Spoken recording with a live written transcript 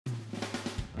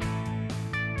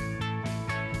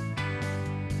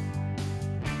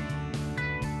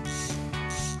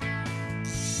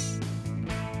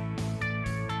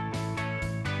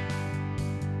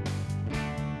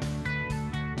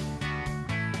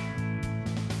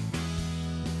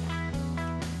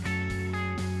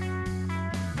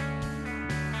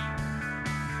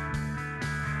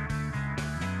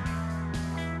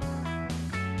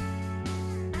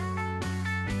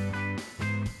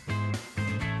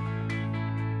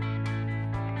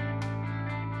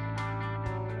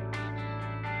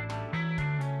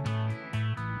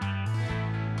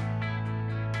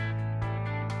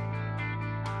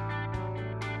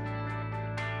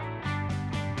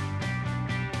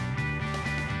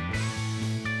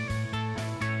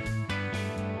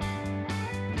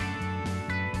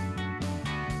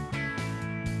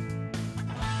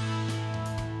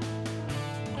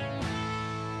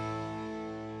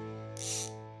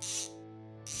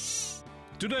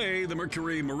Today, the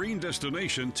Mercury Marine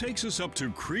destination takes us up to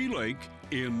Cree Lake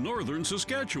in northern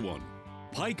Saskatchewan.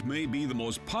 Pike may be the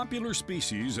most popular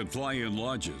species at fly-in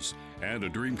lodges, and a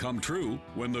dream come true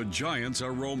when the giants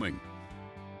are roaming.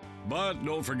 But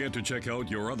don't forget to check out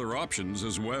your other options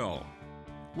as well.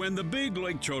 When the big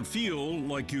lake trout feel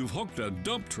like you've hooked a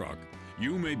dump truck,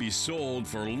 you may be sold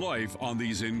for life on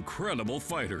these incredible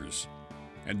fighters.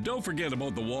 And don't forget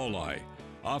about the walleye.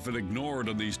 Often ignored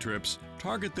on these trips,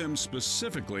 target them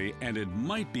specifically and it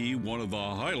might be one of the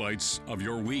highlights of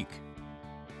your week.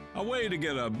 A way to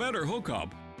get a better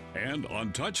hookup and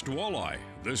untouched walleye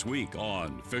this week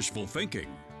on Fishful Thinking.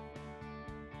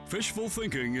 Fishful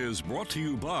Thinking is brought to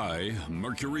you by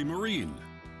Mercury Marine.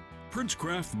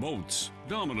 Princecraft boats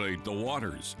dominate the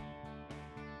waters.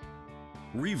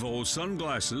 Revo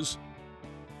sunglasses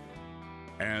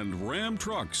and Ram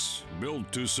trucks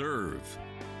built to serve.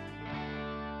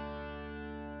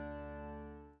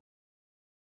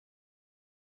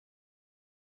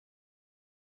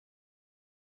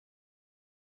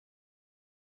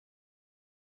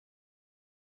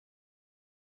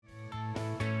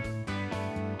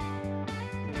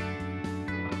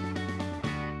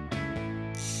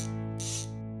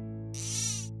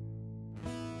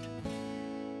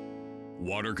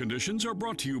 Water conditions are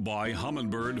brought to you by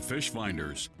Humminbird Fish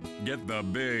Finders. Get the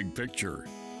big picture.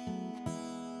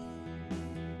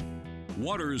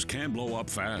 Waters can blow up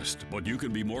fast, but you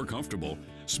can be more comfortable.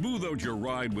 Smooth out your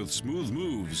ride with Smooth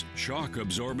Moves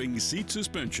shock-absorbing seat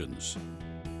suspensions.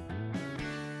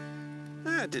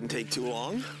 That didn't take too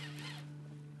long.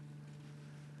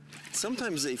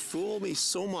 Sometimes they fool me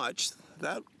so much.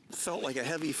 That felt like a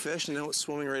heavy fish and now it's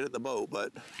swimming right at the boat,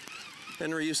 but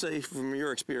Henry, you say from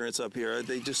your experience up here,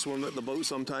 they just swim at the boat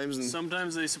sometimes? And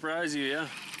sometimes they surprise you, yeah.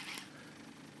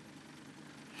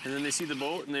 And then they see the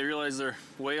boat and they realize they're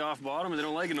way off bottom and they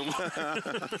don't like it no more.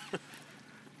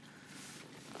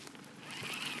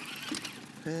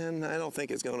 And I don't think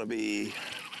it's going to be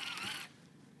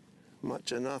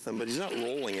much of nothing, but he's not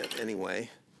rolling it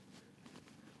anyway.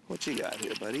 What you got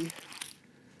here, buddy?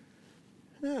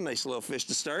 Nice little fish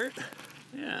to start.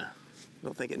 Yeah.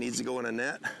 Don't think it needs to go in a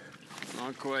net.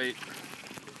 Not quite.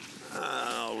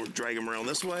 I'll drag him around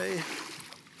this way.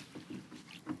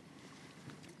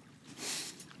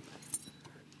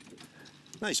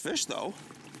 Nice fish, though.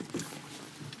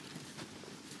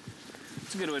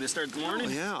 It's a good way to start the morning.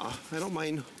 Oh, yeah, I don't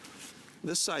mind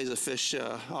this size of fish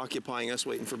occupying us,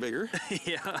 waiting for bigger.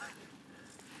 Yeah.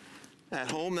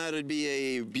 At home, that would be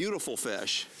a beautiful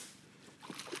fish.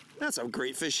 That's a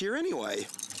great fish here anyway.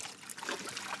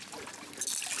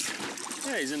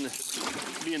 Yeah, he's in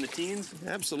the teens.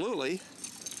 Absolutely.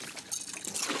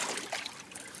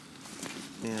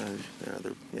 Yeah.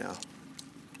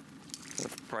 I'll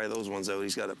pry those ones out.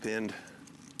 He's got it pinned.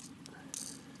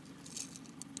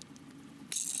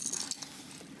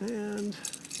 And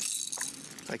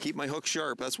I keep my hook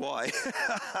sharp. That's why.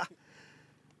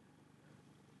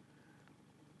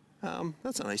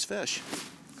 That's a nice fish.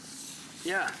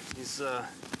 Yeah, he's a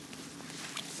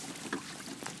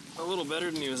little better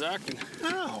than he was acting.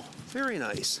 Oh, very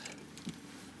nice.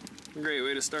 Great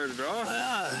way to start a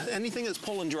draw. Anything that's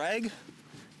pull and drag,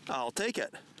 I'll take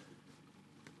it.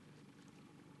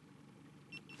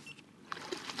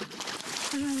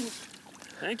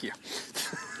 Thank you.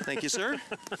 Thank you, sir.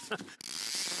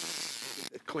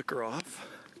 Clicker off.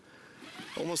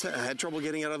 Almost had trouble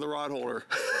getting out of the rod holder.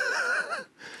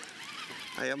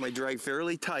 I have my drag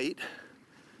fairly tight.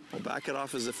 I'll back it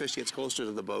off as the fish gets closer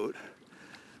to the boat,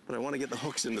 but I want to get the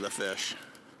hooks into the fish.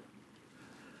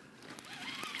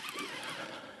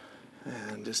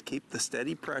 And just keep the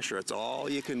steady pressure. It's all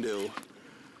you can do.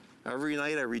 Every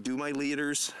night I redo my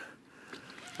leaders.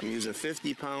 I'm using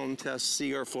 50-pound test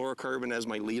CR fluorocarbon as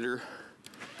my leader.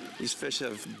 These fish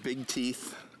have big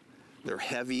teeth. They're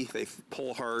heavy. They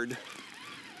pull hard.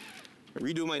 I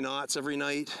redo my knots every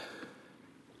night.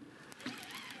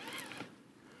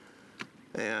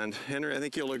 And Henry, I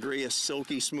think you'll agree, a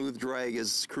silky smooth drag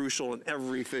is crucial in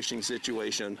every fishing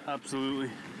situation. Absolutely.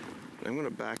 I'm going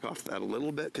to back off that a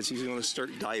little bit because he's going to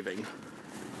start diving.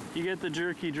 You get the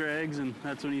jerky drags and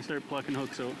that's when you start plucking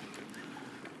hooks out.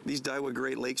 These Daiwa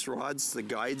Great Lakes rods, the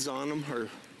guides on them are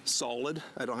solid.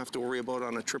 I don't have to worry about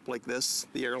on a trip like this.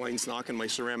 The airline's knocking my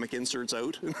ceramic inserts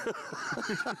out.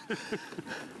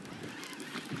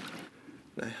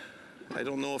 I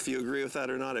don't know if you agree with that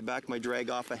or not. I back my drag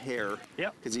off a hair.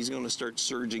 Yep. Because he's going to start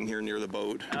surging here near the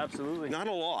boat. Absolutely. Not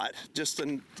a lot, just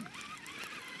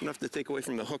enough to take away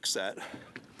from the hook set.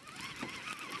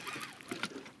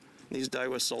 These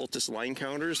Daiwa Saltus line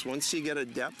counters, once you get a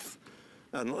depth,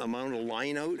 an amount of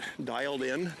line out dialed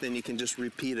in, then you can just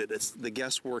repeat it. The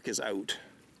guesswork is out.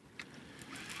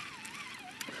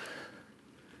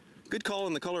 Good call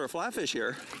on the color of flatfish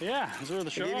here. Yeah, it's worth a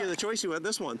shot. I gave you the choice, you went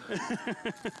this one.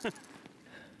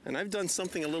 And I've done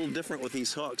something a little different with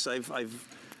these hooks. I've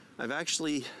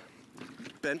actually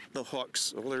bent the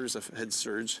hooks. Oh, there's a head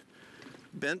surge.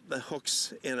 Bent the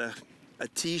hooks in a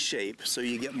T shape so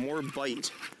you get more bite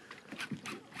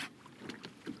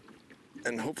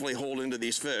and hopefully hold into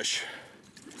these fish.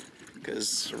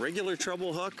 Because a regular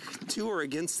treble hook, 2 are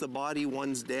against the body,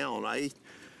 1's down.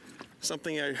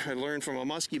 Something I learned from a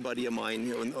muskie buddy of mine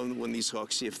when these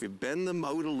hooks, if you bend them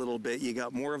out a little bit, you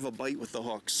got more of a bite with the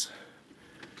hooks.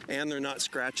 And they're not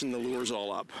scratching the lures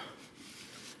all up.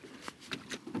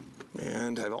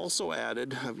 And I've also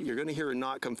added, you're gonna hear a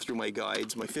knot come through my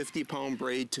guides, my 50-pound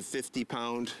braid to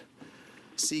 50-pound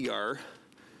cigar.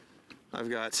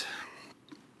 I've got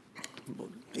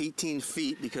 18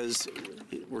 feet because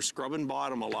we're scrubbing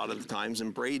bottom a lot of the times,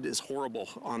 and braid is horrible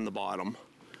on the bottom.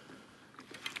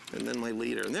 And then my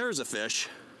leader, and there's a fish.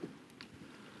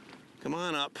 Come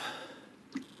on up.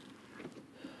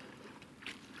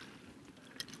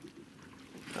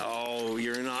 Oh,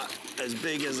 you're not as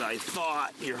big as I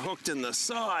thought. You're hooked in the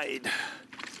side.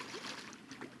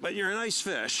 But you're a nice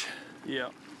fish.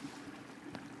 Yeah.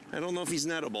 I don't know if he's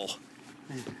nettable.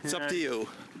 It's up to you.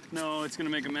 No, it's gonna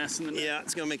make a mess in the net. Yeah,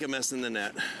 it's gonna make a mess in the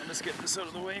net. I'll just get this out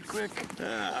of the way quick.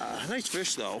 Nice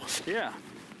fish though. Yeah.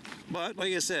 But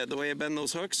like I said, the way I bend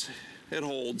those hooks, it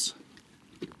holds.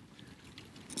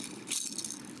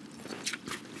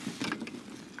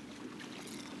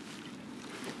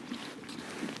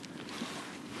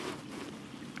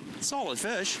 Solid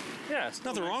fish. Yeah. It's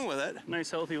Nothing wrong with it. Nice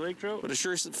healthy lake trout. But it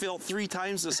sure felt 3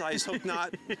 times the size hook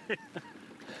knot.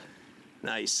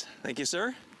 Nice. Thank you,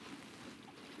 sir.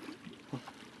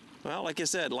 Well, like I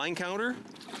said, line counter,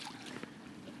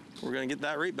 we're gonna get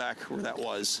that right back where that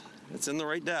was. It's in the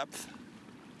right depth.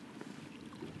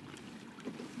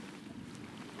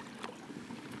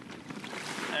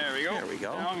 There we go. There we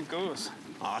go. Down it goes.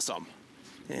 Awesome.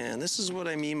 And this is what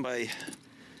I mean by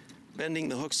bending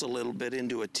the hooks a little bit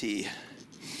into a T.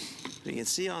 You can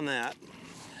see on that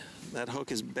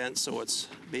hook is bent so it's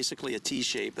basically a T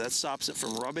shape. That stops it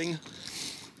from rubbing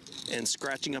and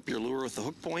scratching up your lure with the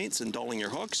hook points and dulling your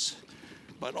hooks.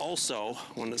 But also,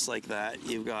 when it's like that,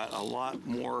 you've got a lot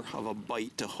more of a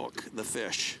bite to hook the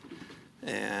fish.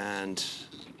 And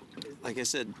like I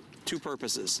said, 2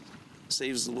 purposes.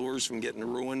 Saves the lures from getting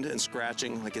ruined and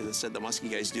scratching. Like I said, the muskie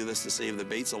guys do this to save the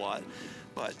baits a lot.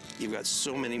 But you've got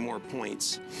so many more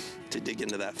points to dig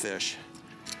into that fish.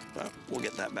 But we'll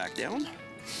get that back down.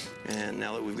 And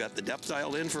now that we've got the depth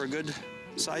dialed in for a good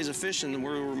size of fish and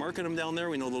we're marking them down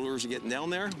there, we know the lures are getting down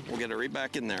there, we'll get it right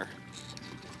back in there.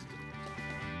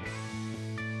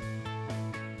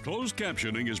 Closed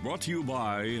captioning is brought to you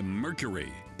by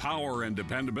Mercury. Power and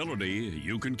dependability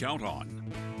you can count on.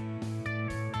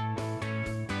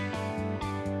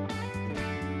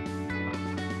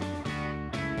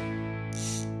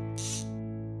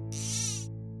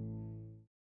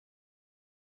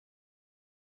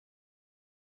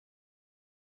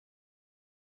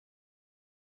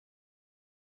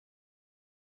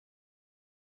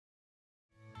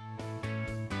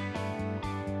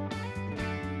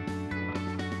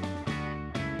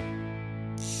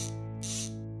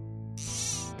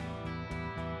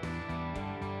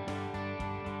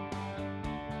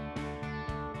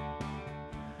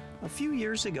 A few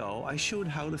years ago, I showed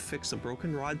how to fix a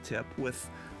broken rod tip with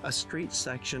a straight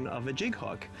section of a jig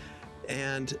hook.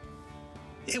 And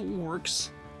it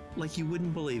works like you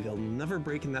wouldn't believe. It'll never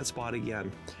break in that spot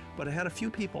again. But I had a few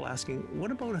people asking,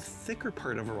 what about a thicker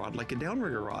part of a rod, like a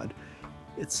downrigger rod?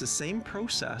 It's the same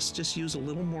process, just use a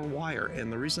little more wire.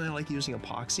 And the reason I like using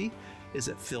epoxy is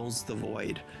it fills the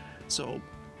void. So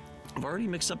I've already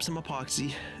mixed up some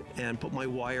epoxy and put my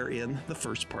wire in the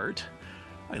first part.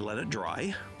 I let it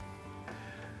dry.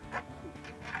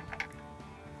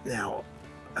 Now,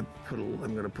 I'm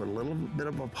going to put a little bit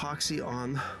of epoxy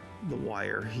on the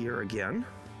wire here again.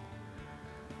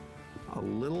 A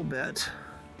little bit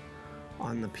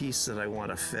on the piece that I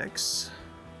want to fix.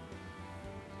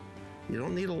 You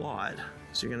don't need a lot,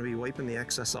 so you're going to be wiping the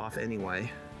excess off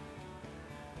anyway.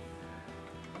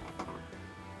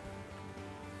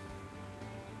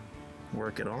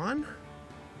 Work it on,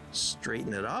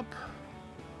 straighten it up,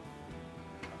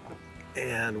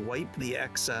 and wipe the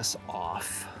excess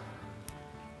off.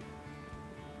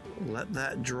 Let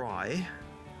that dry,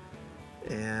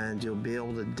 and you'll be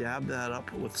able to dab that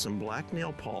up with some black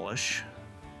nail polish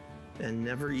and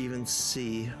never even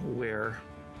see where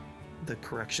the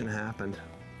correction happened.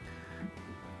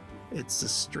 It's the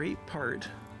straight part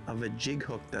of a jig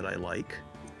hook that I like.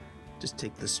 Just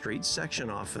take the straight section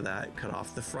off of that, cut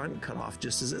off the front, cut off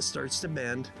just as it starts to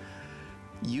bend,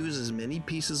 Use as many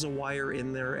pieces of wire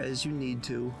in there as you need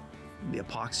to. The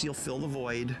epoxy will fill the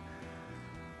void.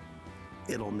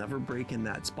 It'll never break in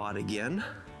that spot again.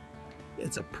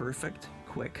 It's a perfect,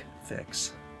 quick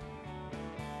fix.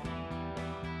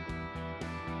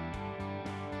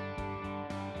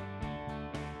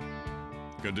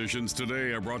 Conditions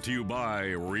today are brought to you by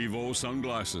Revo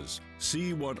Sunglasses.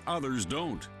 See what others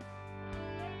don't.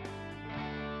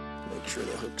 Make sure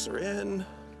the hooks are in.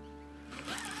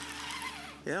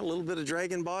 Yeah, a little bit of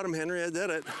drag in bottom, Henry, I did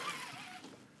it.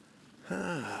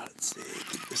 Let's see,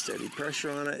 keep the steady pressure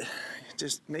on it.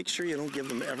 Just make sure you don't give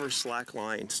them ever slack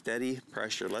line. Steady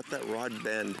pressure, let that rod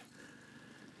bend.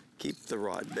 Keep the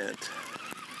rod bent.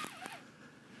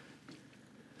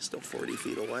 Still 40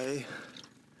 feet away.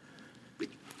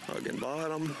 Hugging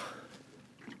bottom.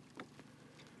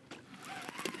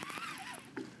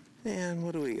 And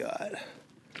what do we got?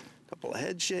 Couple of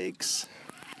head shakes.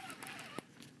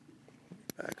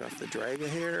 Back off the drag a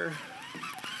hair.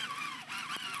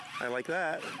 I like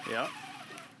that. Yeah.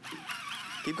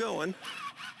 Keep going.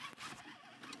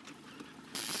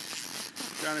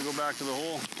 Trying to go back to the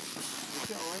hole.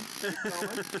 Keep going. Keep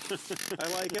going. I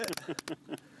like it.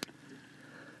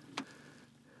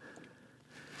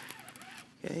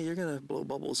 Okay, you're gonna blow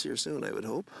bubbles here soon, I would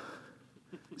hope.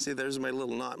 See, there's my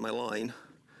little knot in my line.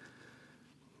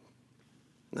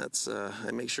 That's,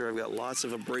 I make sure I've got lots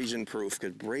of abrasion proof,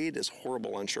 because braid is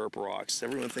horrible on sharp rocks.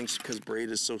 Everyone thinks because braid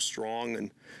is so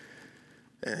strong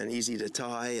and easy to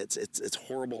tie, it's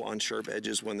horrible on sharp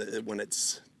edges when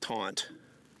it's taut.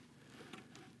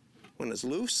 When it's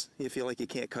loose, you feel like you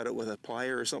can't cut it with a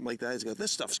plier or something like that. It's got,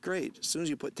 this stuff's great. As soon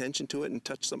as you put tension to it and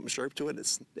touch something sharp to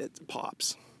it, it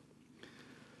pops.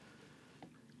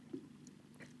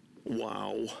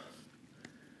 Wow.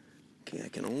 Okay, I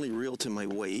can only reel to my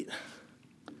weight.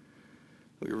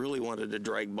 We really wanted to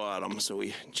drag bottom, so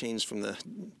we changed from the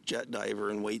jet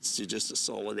diver and weights to just a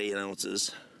solid 8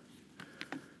 ounces.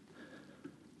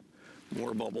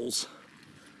 More bubbles.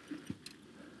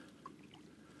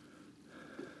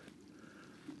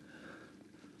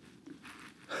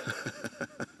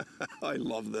 I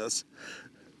love this.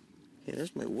 Okay,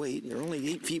 there's my weight. You're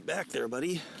only 8 feet back there,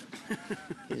 buddy.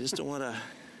 You just don't want to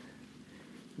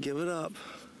give it up.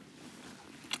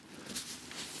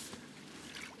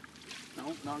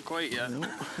 Nope, not quite yet. Nope.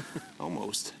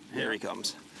 Almost. Here he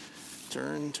comes.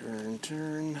 Turn, turn,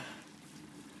 turn.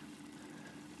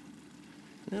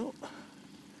 Nope.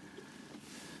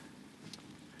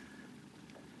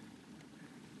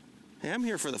 Hey, I'm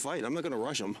here for the fight. I'm not going to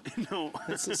rush him. No.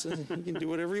 He can do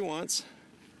whatever he wants.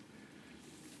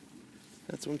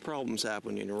 That's when problems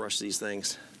happen when you rush these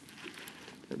things.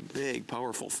 They're big,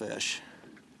 powerful fish.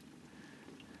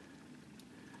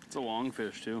 It's a long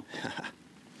fish, too.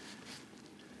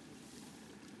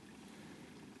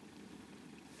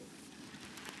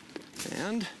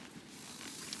 And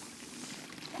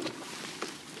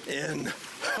in.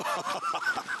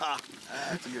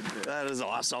 That's a good fish. That is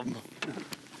awesome.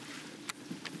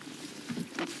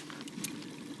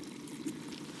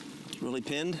 Really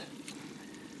pinned?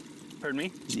 Pardon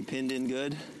me? Is he pinned in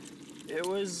good? It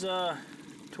was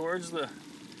towards the...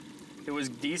 It was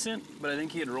decent, but I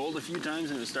think he had rolled a few times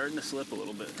and it was starting to slip a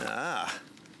little bit. Ah.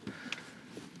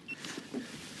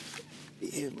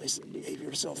 Behave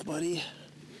yourself, buddy.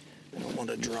 I don't want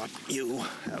to drop you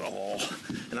at all.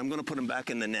 And I'm going to put him back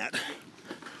in the net.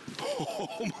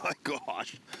 Oh my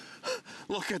gosh.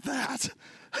 Look at that.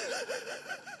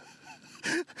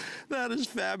 That is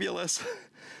fabulous.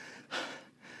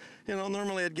 You know,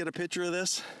 normally I'd get a picture of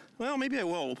this. Well, maybe I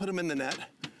will. We'll put him in the net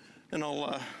and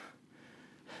I'll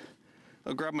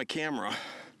grab my camera.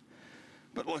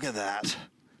 But look at that.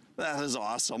 That is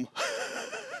awesome.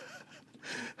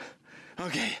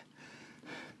 Okay.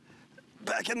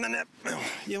 Back in the net.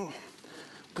 You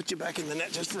put you back in the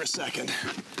net just for a second.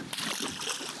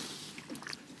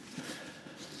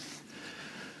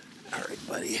 All right,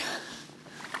 buddy.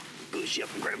 Boost you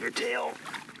up and grab your tail.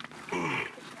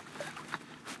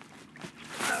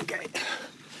 Okay.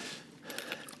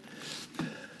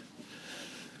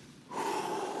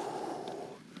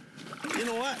 You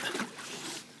know what?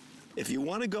 If you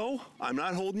want to go, I'm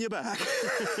not holding you back.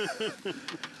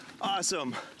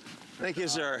 Awesome. Thank you,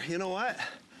 sir. You know what?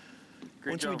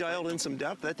 Once we dialed in some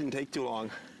depth, that didn't take too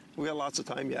long. We got lots of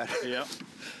time yet. Yep.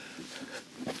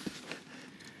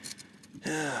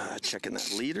 Checking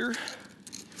that leader.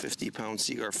 50-pound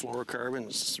Seaguar fluorocarbon.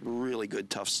 It's really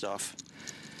good, tough stuff.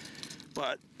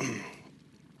 But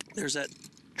there's that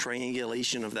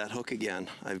triangulation of that hook again.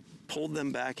 I've pulled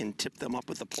them back and tipped them up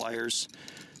with the pliers.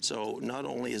 So not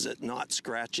only is it not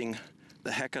scratching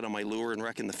the heck out of my lure and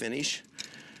wrecking the finish,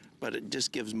 but it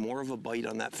just gives more of a bite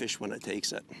on that fish when it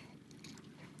takes it.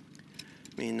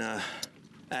 I mean,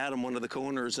 Adam, one of the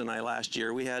co-owners, and I last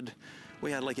year, we had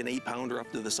like an 8-pounder up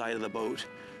to the side of the boat,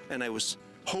 and I was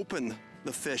hoping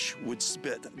the fish would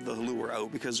spit the lure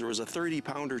out because there was a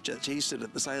 30-pounder that chased it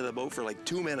at the side of the boat for like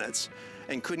 2 minutes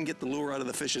and couldn't get the lure out of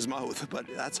the fish's mouth. But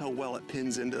that's how well it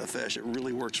pins into the fish. It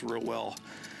really works real well.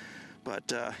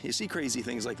 But you see crazy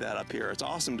things like that up here. It's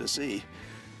awesome to see.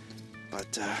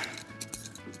 But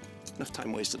enough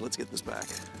time wasted. Let's get this back.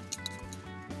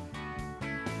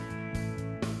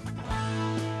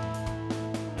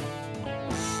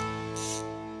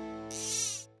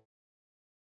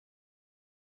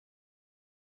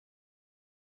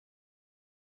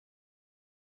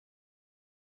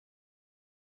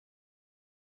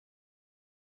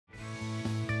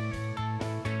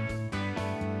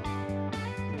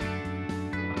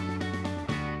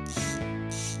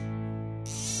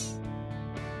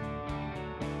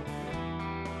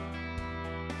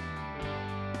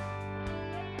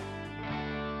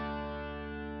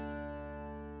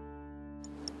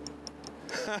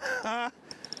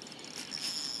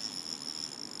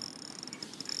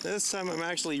 This time I'm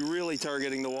actually really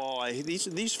targeting the walleye.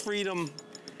 These Freedom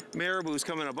marabous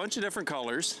come in a bunch of different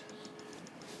colors.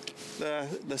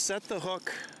 The set the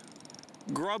hook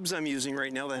grubs I'm using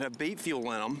right now that have bait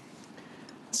fuel in them,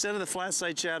 instead of the flat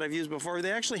side shad I've used before,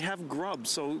 they actually have grubs.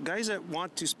 So guys that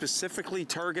want to specifically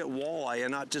target walleye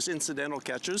and not just incidental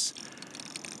catches,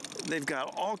 they've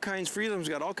got all kinds. Freedom's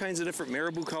got all kinds of different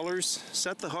marabou colors.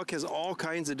 Set the Hook has all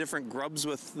kinds of different grubs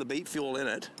with the bait fuel in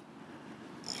it.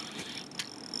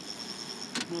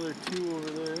 Another 2 over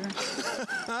there.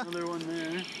 Another one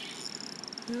there.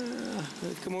 Yeah,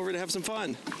 come over to have some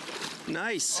fun.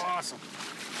 Nice. Awesome.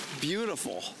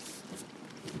 Beautiful.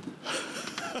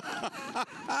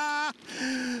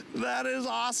 That is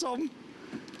awesome.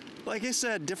 Like I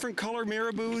said, different color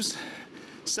marabous.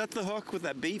 Set the Hook with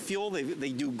that bait fuel.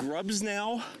 They do grubs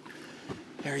now.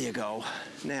 There you go.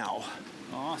 Now.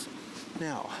 Awesome.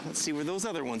 Now, let's see where those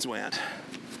other ones went.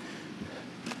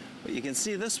 But you can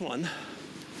see this one.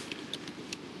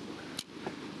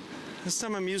 This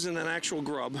time I'm using an actual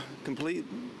grub, complete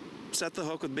Set the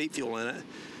Hook with bait fuel in it.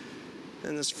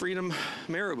 And this Freedom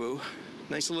marabou,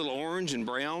 nice little orange and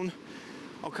brown,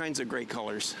 all kinds of great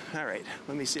colors. All right,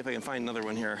 let me see if I can find another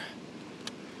one here.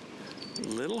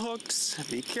 Little hooks,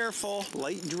 be careful,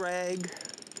 light drag.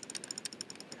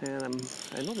 And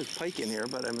I know there's pike in here,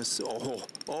 but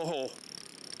oh.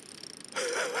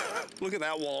 Look at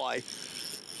that walleye.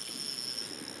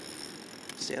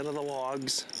 Stay out of the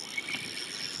logs.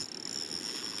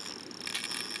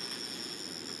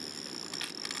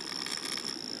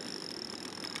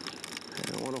 I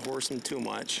don't want to horse them too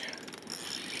much.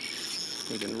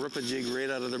 We can rip a jig right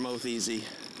out of their mouth easy.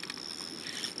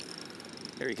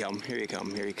 Here you come, here you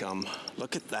come, here you come.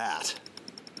 Look at that.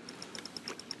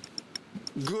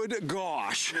 Good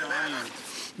gosh.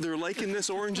 They're liking this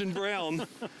orange and brown.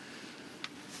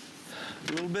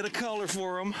 A little bit of color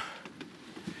for them.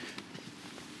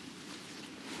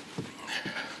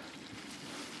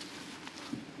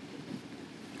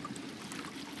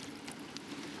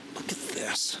 Look at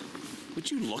this. Would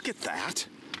you look at that?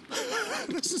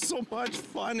 This is so much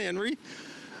fun, Henry.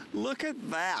 Look at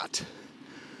that.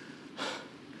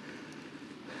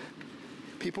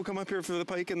 People come up here for the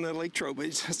pike and the lake trout,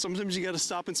 but sometimes you got to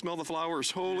stop and smell the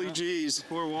flowers. Holy jeez.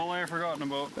 Poor walleye I've forgotten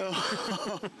about.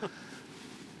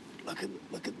 Look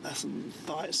at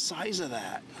the size of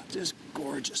that. Just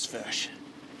gorgeous fish.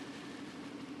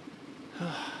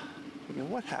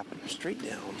 What happened? Straight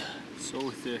down.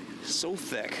 So thick. So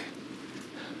thick.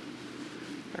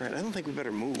 All right, I don't think we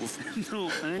better move. No,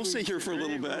 we'll stay here for a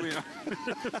little bit.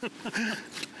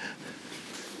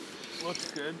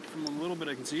 Looks good from a little bit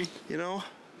I can see. You know,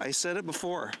 I said it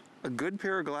before. A good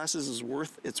pair of glasses is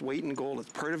worth its weight in gold.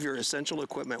 It's part of your essential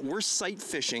equipment. We're sight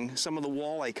fishing some of the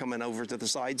walleye coming over to the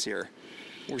sides here.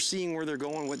 We're seeing where they're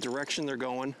going, what direction they're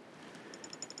going.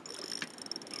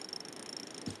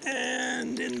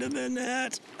 And into the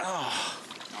net. Oh,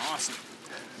 awesome.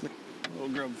 Little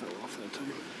grub fell off that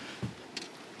time.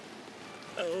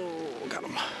 Oh, got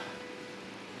him.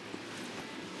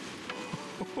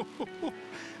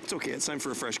 It's okay, it's time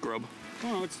for a fresh grub.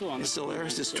 Oh, it's still on. It's still there, it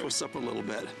just twists up a little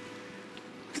bit.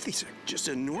 Look at these, just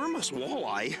enormous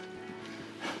walleye.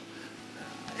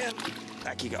 And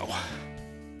back you go.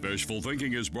 Fishful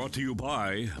Thinking is brought to you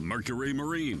by Mercury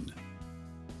Marine.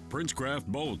 Princecraft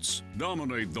boats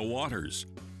dominate the waters.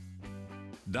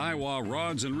 Daiwa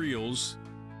rods and reels.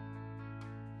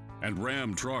 And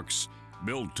Ram trucks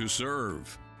built to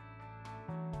serve.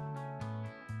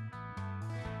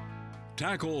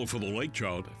 Tackle for the lake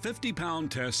trout, 50-pound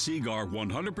test Seagar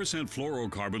 100%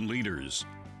 fluorocarbon leaders.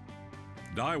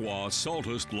 Daiwa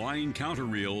Saltist line counter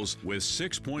reels with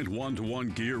 6.1 to 1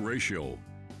 gear ratio.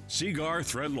 Seagar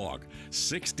Threadlock,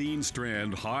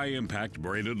 16-strand high-impact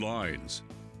braided lines.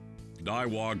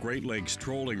 Daiwa Great Lakes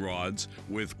trolling rods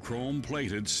with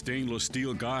chrome-plated stainless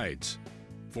steel guides.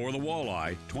 For the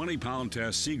walleye, 20-pound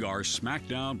test Seagar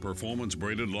Smackdown performance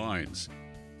braided lines.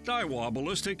 Daiwa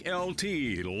Ballistic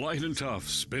LT light and tough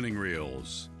spinning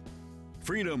reels.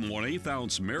 Freedom 1/8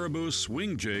 ounce Marabou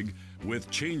swing jig with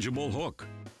changeable hook.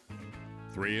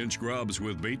 3-inch grubs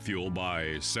with bait fuel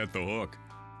by Set the Hook.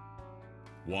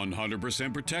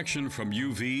 100% protection from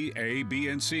UV, A, B,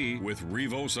 and C with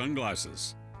Revo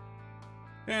sunglasses.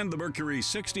 And the Mercury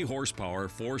 60 horsepower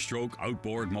 4-stroke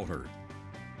outboard motor.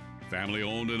 Family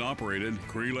owned and operated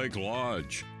Cree Lake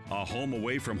Lodge, a home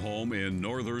away from home in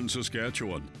northern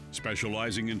Saskatchewan,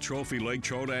 specializing in trophy lake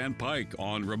trout and pike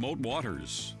on remote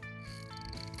waters.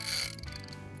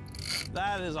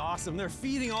 That is awesome. They're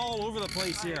feeding all over the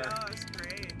place here. I know, it's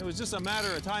great. It was just a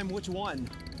matter of time which one.